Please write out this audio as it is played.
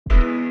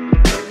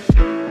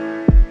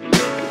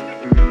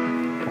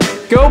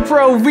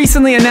GoPro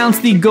recently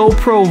announced the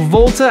GoPro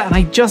VOLTA, and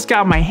I just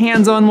got my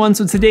hands on one,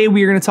 so today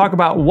we are going to talk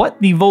about what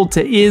the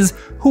VOLTA is,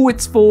 who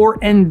it's for,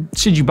 and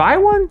should you buy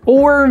one?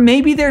 Or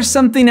maybe there's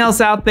something else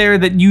out there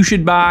that you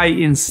should buy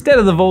instead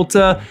of the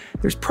VOLTA.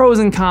 There's pros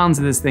and cons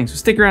to this thing, so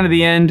stick around to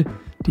the end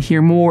to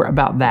hear more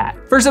about that.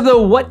 First up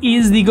though, what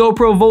is the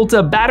GoPro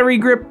VOLTA battery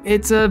grip?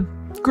 It's a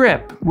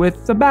grip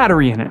with a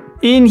battery in it.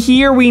 In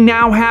here, we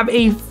now have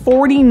a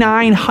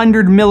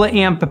 4900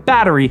 milliamp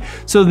battery.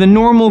 So the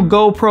normal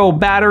GoPro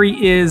battery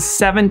is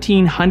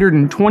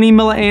 1720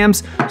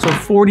 milliamps. So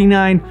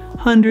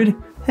 4900,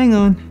 hang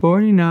on,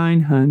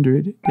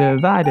 4900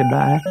 divided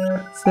by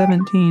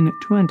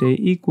 1720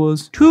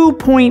 equals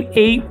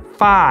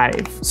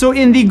 2.85. So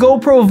in the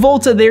GoPro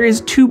VOLTA, there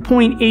is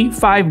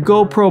 2.85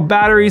 GoPro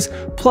batteries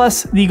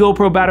plus the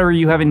GoPro battery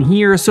you have in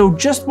here. So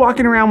just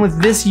walking around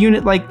with this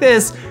unit like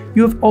this,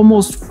 you have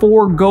almost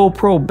 4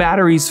 GoPro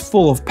batteries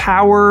full of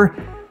power.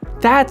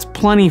 That's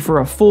plenty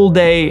for a full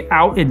day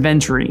out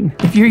adventuring.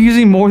 If you're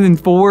using more than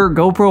 4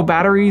 GoPro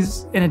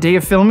batteries in a day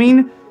of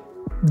filming,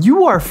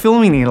 you are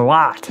filming a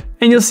lot.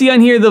 And you'll see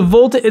on here, the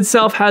VOLTA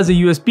itself has a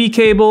USB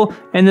cable,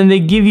 and then they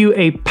give you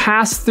a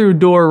pass-through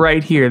door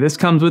right here. This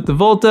comes with the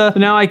VOLTA. So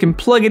now I can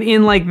plug it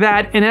in like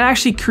that, and it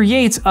actually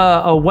creates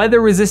a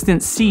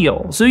weather-resistant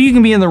seal. So you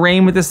can be in the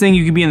rain with this thing,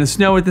 you can be in the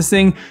snow with this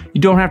thing.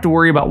 You don't have to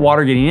worry about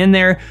water getting in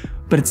there,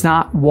 but it's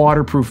not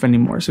waterproof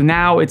anymore. So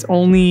now it's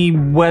only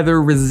weather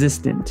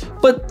resistant,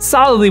 but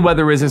solidly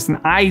weather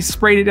resistant. I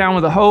sprayed it down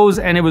with a hose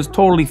and it was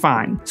totally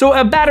fine. So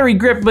a battery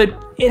grip, but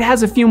it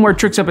has a few more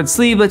tricks up its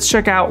sleeve. Let's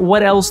check out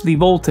what else the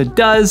VOLTA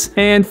does.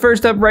 And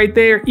first up right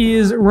there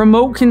is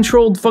remote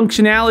controlled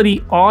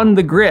functionality on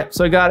the grip.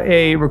 So I got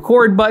a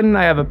record button,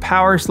 I have a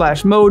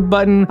power/mode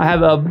button, I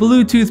have a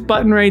Bluetooth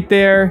button right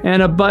there,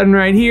 and a button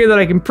right here that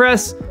I can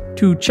press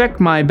to check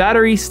my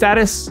battery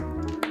status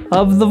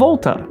of the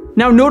VOLTA.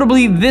 Now,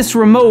 notably, this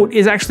remote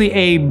is actually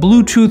a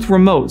Bluetooth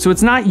remote, so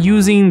it's not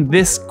using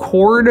this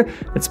cord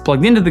that's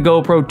plugged into the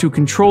GoPro to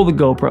control the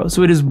GoPro,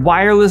 so it is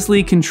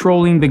wirelessly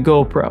controlling the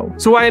GoPro.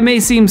 So while it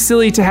may seem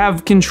silly to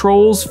have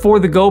controls for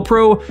the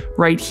GoPro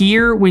right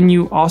here, when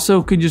you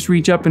also could just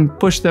reach up and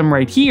push them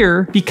right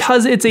here,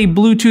 because it's a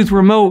Bluetooth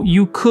remote,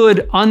 you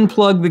could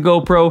unplug the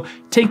GoPro,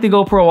 take the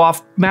GoPro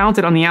off, mount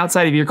it on the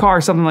outside of your car,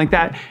 something like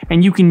that,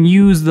 and you can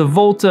use the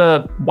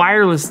VOLTA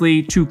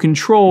wirelessly to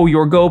control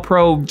your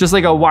GoPro, just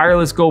like a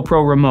wireless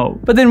GoPro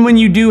remote. But then when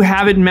you do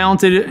have it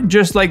mounted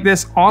just like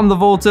this on the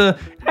VOLTA,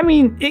 I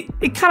mean,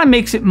 it kind of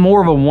makes it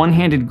more of a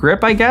one-handed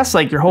grip, I guess.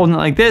 Like you're holding it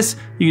like this,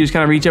 you just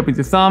kind of reach up with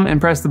your thumb and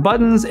press the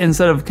buttons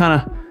instead of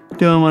kind of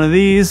doing one of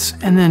these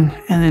and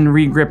then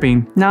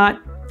re-gripping.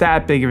 Not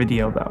that big of a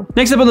deal though.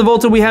 Next up on the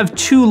VOLTA, we have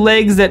 2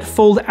 legs that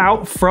fold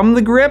out from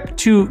the grip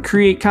to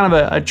create kind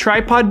of a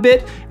tripod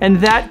bit, and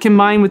that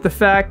combined with the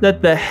fact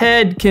that the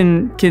head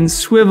can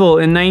swivel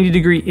in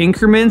 90-degree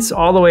increments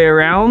all the way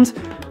around.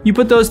 You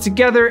put those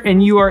together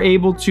and you are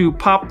able to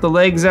pop the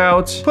legs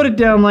out, put it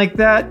down like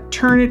that,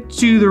 turn it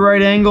to the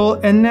right angle,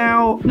 and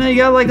now you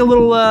got like a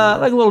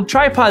little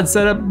tripod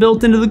setup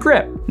built into the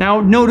grip.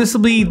 Now,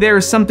 noticeably,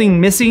 there's something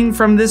missing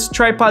from this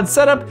tripod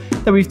setup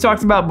that we've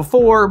talked about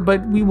before,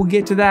 but we will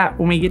get to that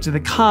when we get to the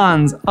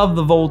cons of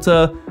the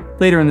VOLTA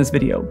later in this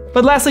video.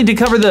 But lastly, to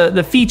cover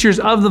the features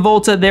of the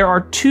VOLTA, there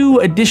are 2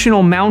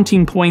 additional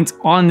mounting points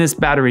on this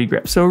battery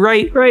grip. So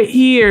right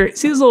here,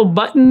 see this little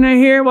button right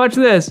here? Watch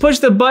this. Push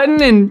the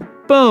button and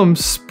boom,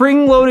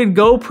 spring-loaded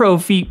GoPro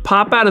feet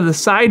pop out of the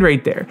side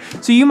right there.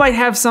 So you might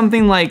have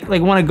something like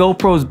one of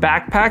GoPro's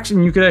backpacks,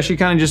 and you could actually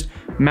kind of just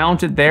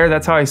mount it there.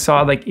 That's how I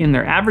saw it like in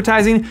their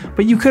advertising.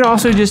 But you could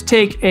also just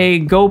take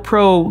a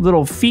GoPro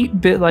little feet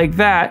bit like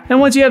that. And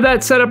once you have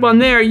that set up on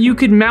there, you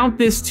could mount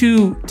this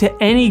to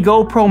any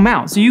GoPro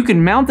mount. So you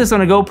can mount this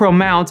on a GoPro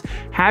mount,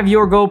 have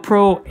your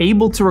GoPro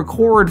able to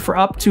record for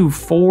up to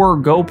 4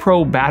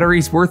 GoPro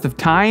batteries worth of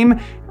time,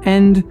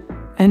 and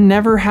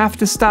never have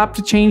to stop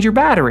to change your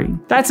battery.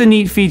 That's a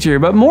neat feature,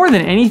 but more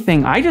than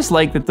anything, I just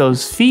like that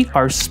those feet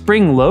are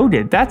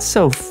spring-loaded. That's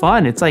so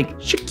fun. It's like,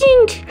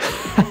 shikink.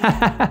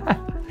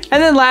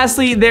 And then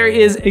lastly, there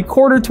is a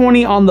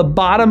 1/4-20 on the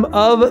bottom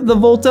of the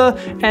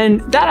VOLTA, and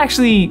that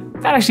actually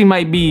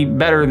might be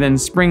better than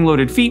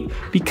spring-loaded feet,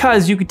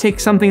 because you could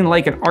take something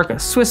like an Arca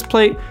Swiss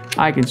plate,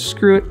 I can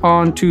screw it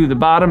onto the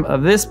bottom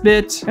of this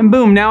bit, and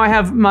boom, now I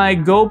have my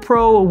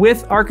GoPro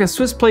with Arca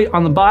Swiss plate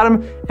on the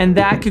bottom, and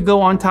that could go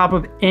on top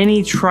of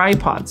any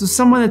tripod. So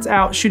someone that's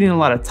out shooting a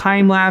lot of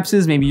time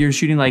lapses, maybe you're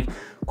shooting like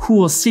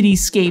cool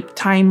cityscape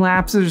time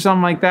lapses or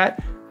something like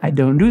that. I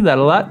don't do that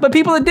a lot, but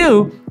people that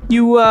do,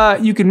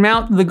 you can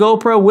mount the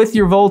GoPro with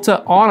your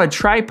VOLTA on a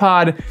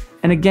tripod,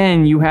 and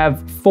again, you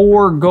have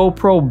 4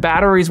 GoPro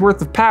batteries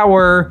worth of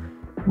power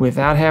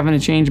without having to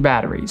change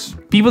batteries.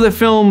 People that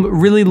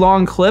film really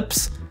long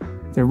clips,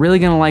 they're really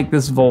gonna like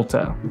this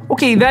VOLTA.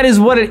 Okay, that is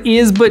what it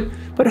is, but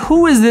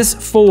who is this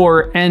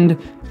for, and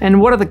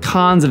what are the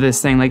cons of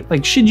this thing?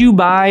 Like should you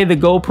buy the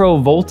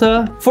GoPro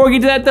VOLTA? Before we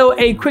get to that though,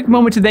 a quick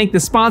moment to thank the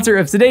sponsor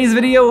of today's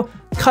video,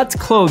 Cuts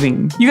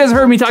clothing. You guys have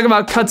heard me talk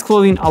about Cuts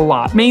clothing a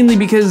lot, mainly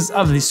because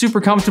of the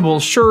super comfortable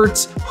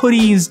shirts,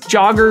 hoodies,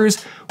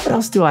 joggers. What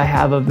else do I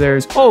have of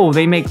theirs? Oh,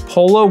 they make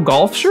polo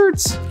golf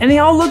shirts, and they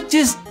all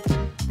just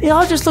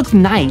look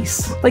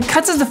nice. Like,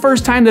 Cuts is the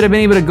first time that I've been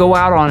able to go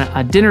out on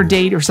a dinner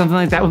date or something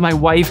like that with my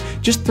wife,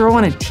 just throw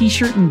on a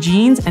t-shirt and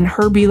jeans and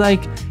her be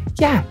like,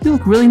 yeah, you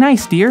look really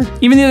nice, dear.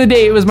 Even the other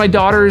day, it was my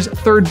daughter's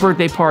 3rd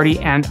birthday party,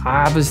 and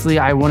obviously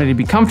I wanted to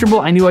be comfortable.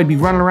 I knew I'd be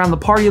running around the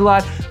party a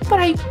lot, but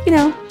I,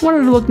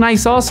 wanted to look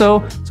nice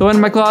also. So in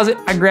my closet,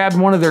 I grabbed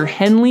one of their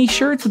Henley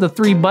shirts with the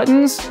 3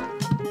 buttons.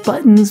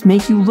 Buttons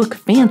make you look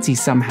fancy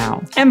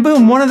somehow. And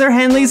boom, one of their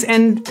Henleys,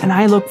 and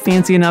I look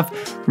fancy enough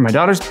for my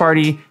daughter's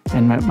party,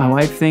 and my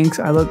wife thinks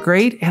I look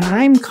great, and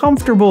I'm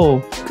comfortable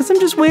because I'm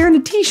just wearing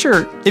a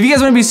t-shirt. If you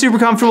guys wanna be super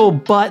comfortable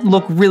but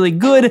look really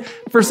good,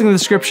 first thing in the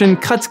description,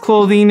 Cuts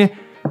clothing,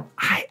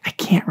 I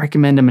can't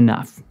recommend them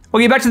enough.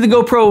 Okay, back to the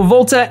GoPro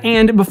VOLTA,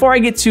 and before I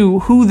get to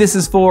who this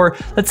is for,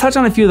 let's touch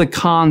on a few of the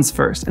cons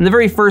first. And the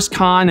very first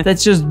con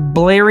that's just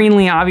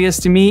blaringly obvious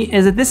to me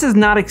is that this is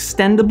not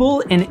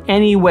extendable in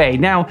any way.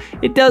 Now,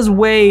 it does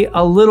weigh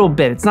a little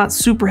bit. It's not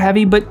super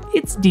heavy, but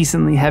it's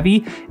decently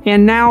heavy.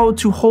 And now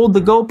to hold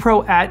the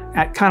GoPro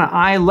at kind of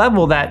eye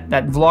level, that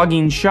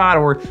vlogging shot,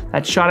 or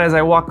that shot as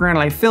I walk around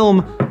and I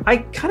film, I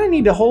kind of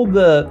need to hold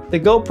the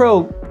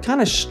GoPro kind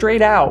of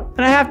straight out.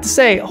 And I have to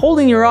say,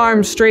 holding your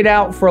arms straight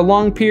out for a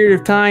long period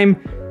of time,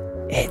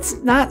 it's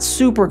not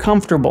super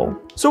comfortable.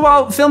 So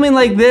while filming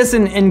like this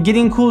and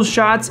getting cool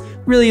shots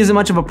really isn't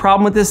much of a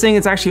problem with this thing,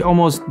 it's actually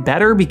almost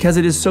better because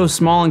it is so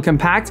small and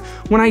compact.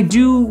 When I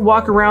do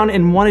walk around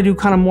and want to do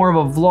kind of more of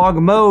a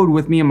vlog mode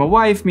with me and my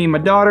wife, me and my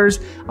daughters,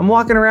 I'm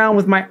walking around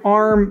with my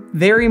arm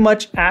very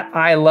much at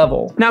eye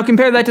level. Now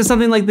compare that to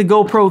something like the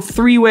GoPro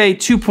 3-way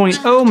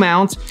 2.0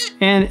 mount,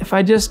 and if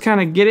I just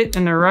kind of get it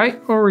in the right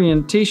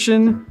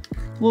orientation,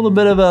 a little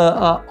bit of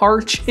a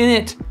arch in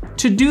it,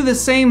 to do the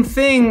same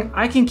thing,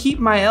 I can keep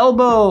my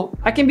elbow,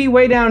 I can be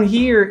way down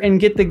here and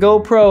get the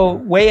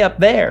GoPro way up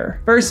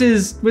there.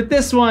 Versus with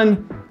this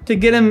one, to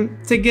get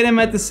him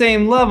at the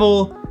same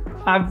level,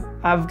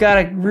 I've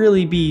gotta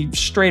really be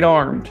straight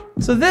armed.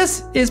 So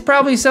this is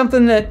probably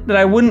something that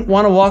I wouldn't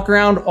wanna walk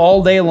around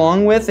all day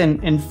long with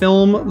and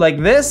film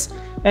like this.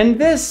 And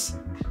this,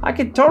 I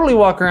could totally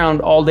walk around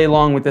all day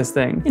long with this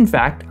thing. In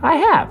fact, I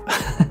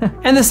have.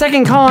 And the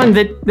second con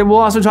that we'll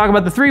also talk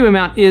about the 3-way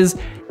mount is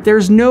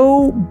there's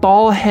no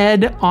ball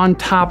head on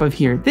top of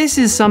here. This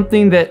is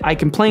something that I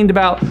complained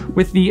about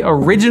with the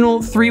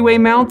original 3-way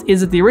mount,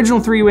 is that the original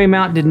 3-way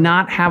mount did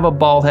not have a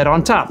ball head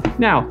on top.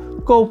 Now,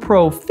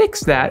 GoPro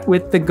fixed that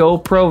with the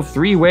GoPro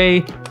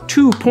 3-way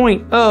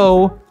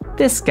 2.0,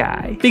 this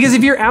guy. Because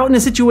if you're out in a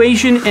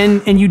situation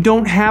and you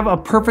don't have a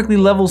perfectly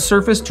level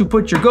surface to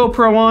put your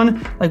GoPro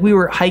on, like we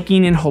were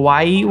hiking in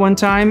Hawaii one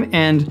time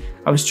and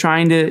I was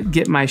trying to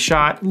get my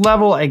shot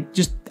level, I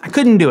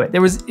couldn't do it. It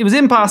was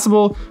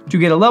impossible to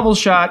get a level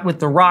shot with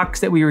the rocks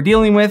that we were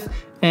dealing with,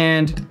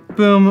 and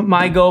boom,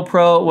 my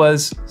GoPro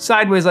was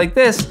sideways like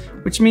this,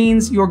 which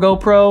means your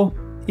GoPro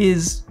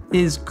is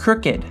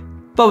crooked.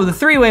 But with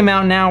the 3-way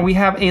mount now, we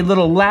have a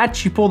little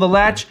latch. You pull the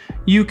latch,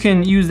 you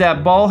can use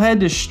that ball head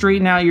to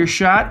straighten out your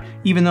shot.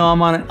 Even though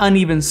I'm on an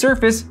uneven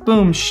surface,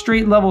 boom,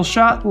 straight level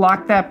shot,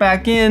 lock that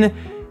back in,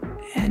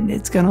 and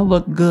it's gonna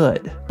look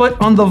good. But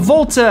on the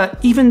VOLTA,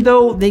 even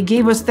though they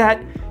gave us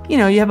that, you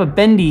have a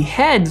bendy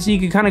head so you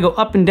can kind of go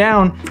up and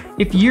down,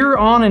 if you're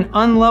on an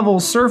unlevel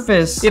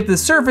surface, if the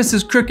surface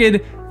is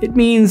crooked, it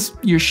means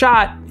your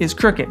shot is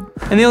crooked.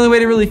 And the only way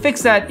to really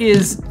fix that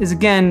is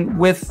again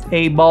with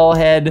a ball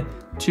head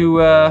to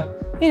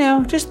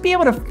just be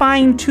able to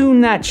fine tune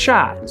that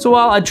shot. So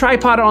while a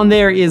tripod on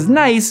there is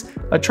nice,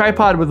 a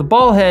tripod with a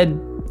ball head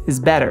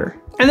is better.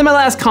 And then my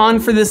last con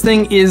for this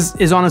thing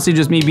is honestly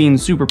just me being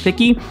super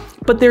picky,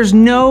 but there's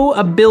no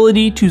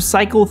ability to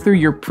cycle through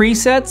your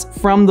presets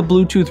from the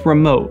Bluetooth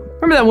remote.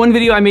 Remember that one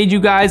video I made you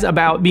guys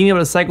about being able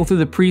to cycle through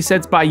the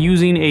presets by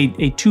using a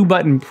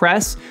 2-button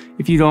press?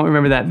 If you don't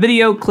remember that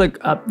video, click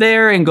up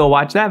there and go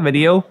watch that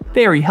video.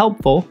 Very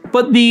helpful.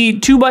 But the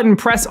 2-button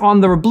press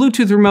on the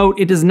Bluetooth remote,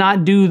 it does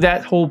not do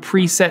that whole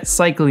preset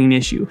cycling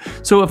issue.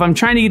 So if I'm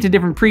trying to get to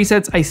different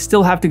presets, I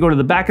still have to go to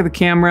the back of the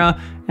camera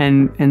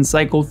and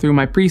cycle through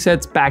my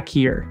presets back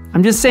here.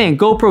 I'm just saying,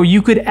 GoPro,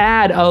 you could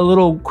add a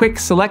little quick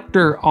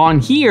selector on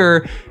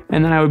here,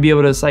 and then I would be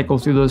able to cycle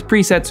through those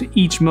presets,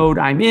 each mode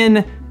I'm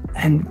in,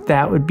 and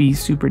that would be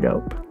super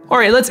dope. All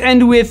right, let's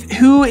end with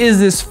who is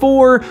this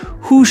for?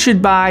 Who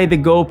should buy the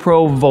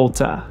GoPro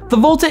VOLTA? The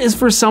VOLTA is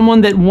for someone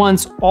that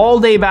wants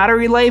all-day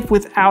battery life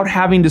without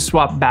having to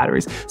swap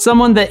batteries.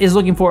 Someone that is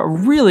looking for a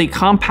really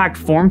compact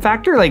form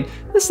factor. Like,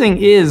 this thing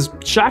is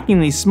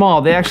shockingly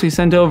small. They actually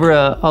sent over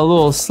a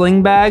little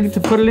sling bag to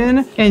put it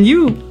in, and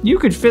you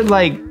could fit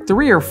like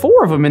 3 or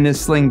 4 of them in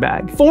this sling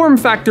bag. Form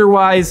factor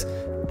wise,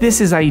 this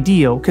is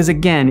ideal because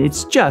again,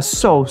 it's just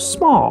so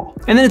small.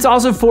 And then it's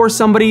also for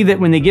somebody that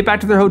when they get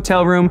back to their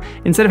hotel room,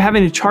 instead of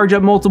having to charge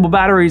up multiple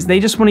batteries, they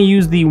just want to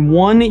use the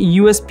one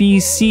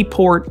USB-C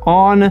port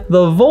on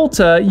the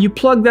Volta. You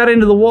plug that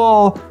into the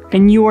wall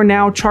and you are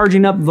now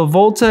charging up the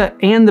Volta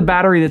and the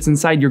battery that's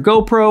inside your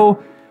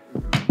GoPro.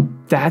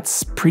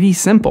 That's pretty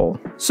simple.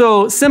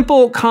 So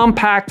simple,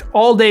 compact,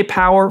 all-day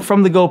power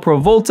from the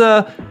GoPro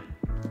VOLTA.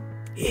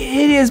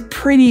 It is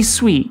pretty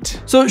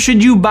sweet. So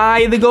should you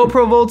buy the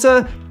GoPro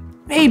VOLTA?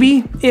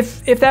 Maybe.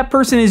 If that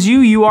person is you,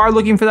 you are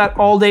looking for that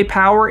all-day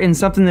power in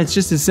something that's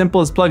just as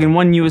simple as plugging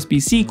one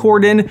USB-C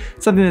cord in,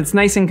 something that's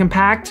nice and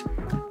compact,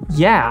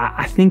 yeah,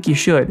 I think you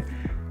should.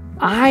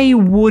 I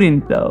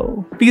wouldn't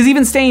though, because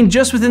even staying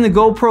just within the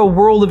GoPro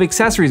world of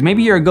accessories,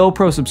 maybe you're a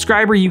GoPro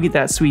subscriber, you get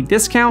that sweet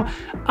discount.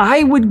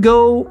 I would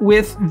go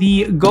with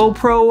the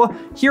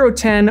GoPro Hero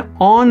 10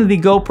 on the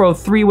GoPro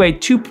 3-Way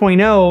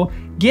 2.0.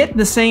 Get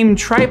the same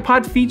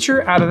tripod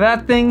feature out of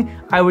that thing.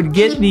 I would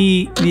get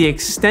the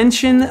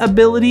extension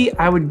ability.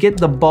 I would get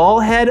the ball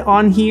head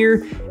on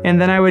here,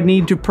 and then I would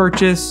need to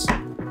purchase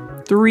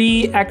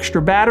 3 extra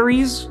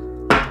batteries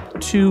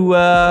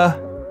to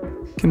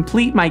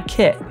complete my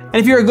kit. And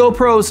if you're a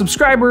GoPro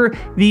subscriber,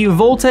 the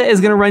Volta is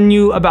gonna run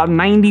you about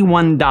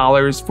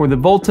 $91 for the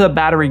Volta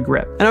battery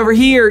grip. And over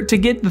here, to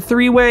get the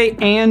 3-way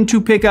and to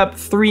pick up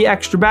 3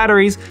 extra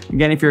batteries,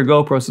 again, if you're a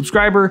GoPro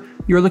subscriber,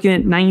 you're looking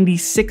at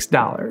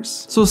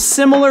 $96. So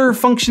similar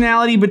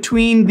functionality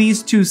between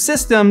these two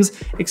systems,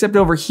 except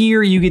over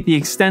here, you get the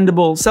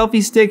extendable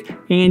selfie stick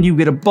and you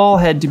get a ball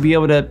head to be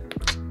able to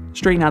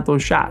straighten out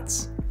those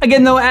shots.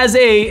 Again though, as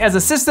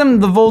a system,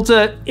 the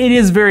Volta, it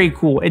is very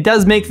cool. It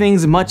does make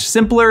things much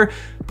simpler,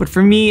 but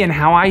for me and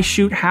how I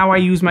shoot, how I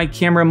use my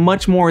camera,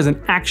 much more as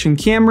an action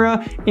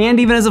camera, and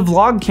even as a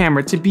vlog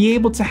camera, to be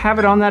able to have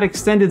it on that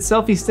extended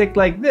selfie stick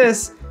like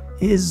this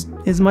is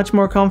much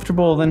more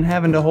comfortable than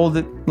having to hold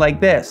it like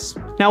this.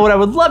 Now what I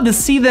would love to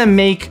see them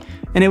make,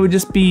 and it would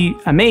just be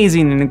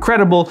amazing and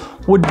incredible,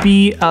 would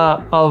be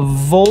a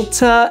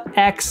Volta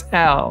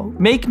XL.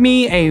 Make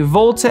me a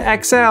Volta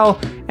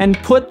XL and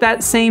put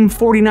that same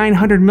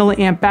 4900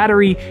 milliamp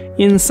battery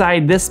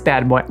inside this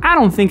bad boy. I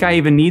don't think I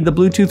even need the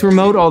Bluetooth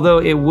remote, although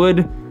it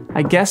would,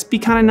 I guess, be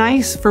kind of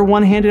nice for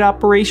one-handed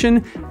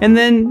operation. And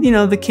then, you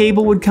know, the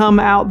cable would come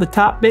out the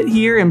top bit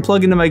here and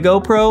plug into my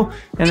GoPro,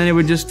 and then it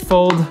would just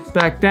fold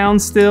back down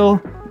still.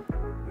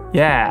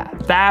 Yeah,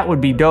 that would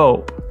be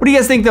dope. What do you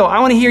guys think though? I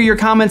wanna hear your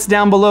comments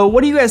down below.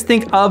 What do you guys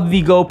think of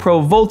the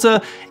GoPro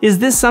VOLTA? Is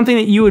this something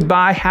that you would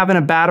buy, having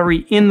a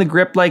battery in the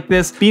grip like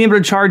this? Being able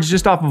to charge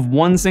just off of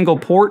one single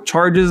port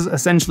charges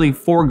essentially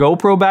 4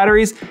 GoPro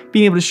batteries.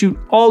 Being able to shoot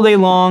all day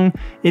long.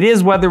 It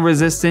is weather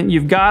resistant.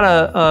 You've got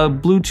a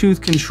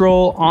Bluetooth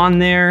control on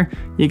there.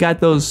 You got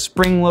those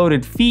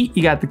spring-loaded feet.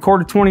 You got the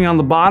quarter 20 on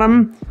the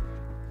bottom.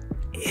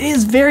 It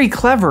is very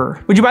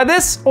clever. Would you buy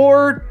this,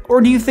 or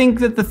do you think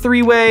that the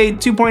 3-Way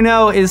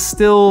 2.0 is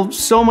still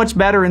so much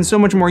better and so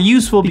much more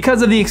useful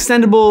because of the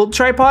extendable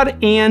tripod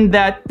and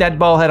that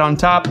ball head on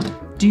top?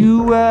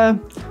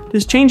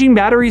 Does changing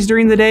batteries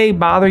during the day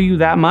bother you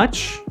that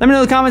much? Let me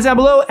know in the comments down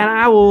below, and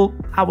I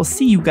will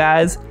see you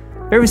guys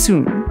very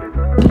soon.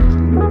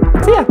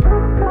 See ya.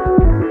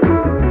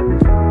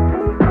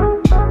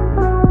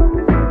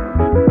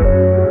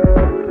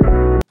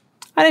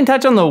 I didn't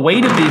touch on the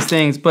weight of these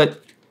things, but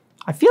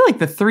I feel like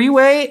the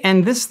 3-Way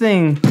and this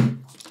thing,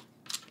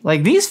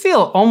 like these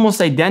feel almost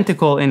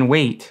identical in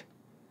weight.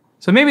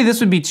 So maybe this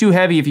would be too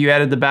heavy if you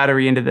added the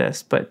battery into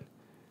this, but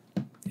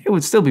it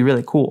would still be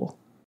really cool.